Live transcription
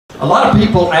A lot of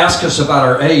people ask us about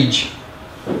our age,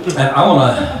 and I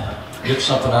want to get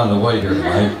something out of the way here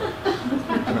tonight.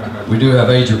 We do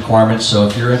have age requirements, so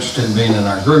if you're interested in being in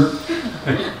our group,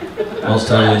 I'll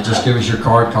tell you, just give us your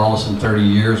card, call us in 30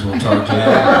 years, we'll talk to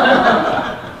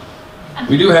you.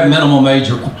 We do have minimum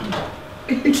age requirements.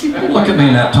 Look at me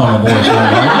in that tone of voice,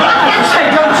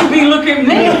 right? Don't you be looking at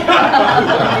me.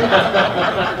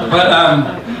 But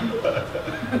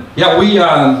yeah,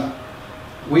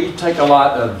 we take a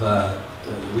lot of,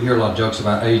 we hear a lot of jokes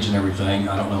about age and everything.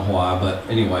 I don't know why, but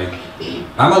anyway,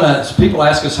 people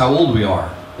ask us how old we are.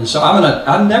 And so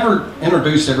I've never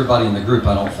introduced everybody in the group,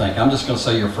 I don't think. I'm just going to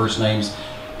say your first names.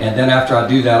 And then after I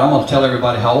do that, I'm going to tell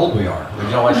everybody how old we are.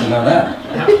 Would y'all like to know that?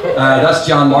 That's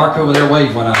John Mark over there.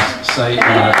 Wave when I say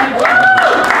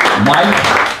Mike,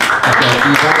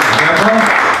 Deborah,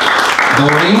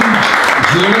 Doreen,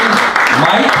 Julie,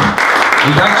 Mike.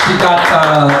 We've actually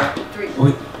got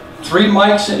 3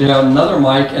 mics, another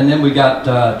mic, and then we got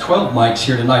 12 mics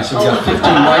here tonight. So we got 15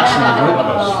 mics in the group.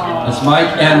 That's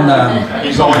Mike, and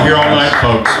he's all here all night,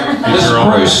 folks. This is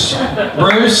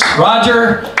Bruce,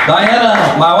 Roger,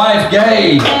 Diana, my wife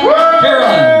Gay,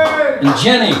 Carolyn, and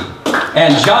Jenny,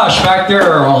 and Josh back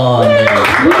there on the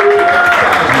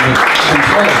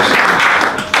controls.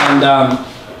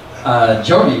 And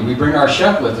Jody, we bring our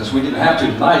chef with us. We didn't have to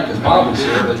tonight because Bob was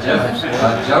here, but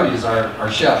Jody is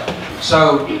our chef.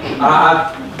 So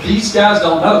these guys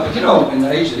don't know, but you know, in the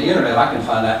age of the internet, I can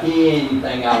find out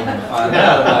anything I want to find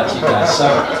out about you guys. So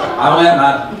I went and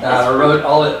I wrote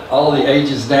all the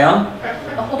ages down,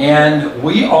 and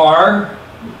we are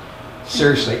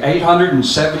seriously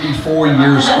 874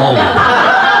 years old.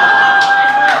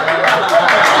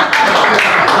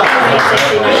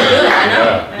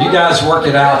 You guys work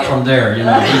it out from there, you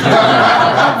know.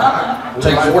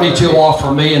 Take 42 off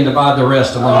from me and divide the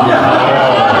rest among you.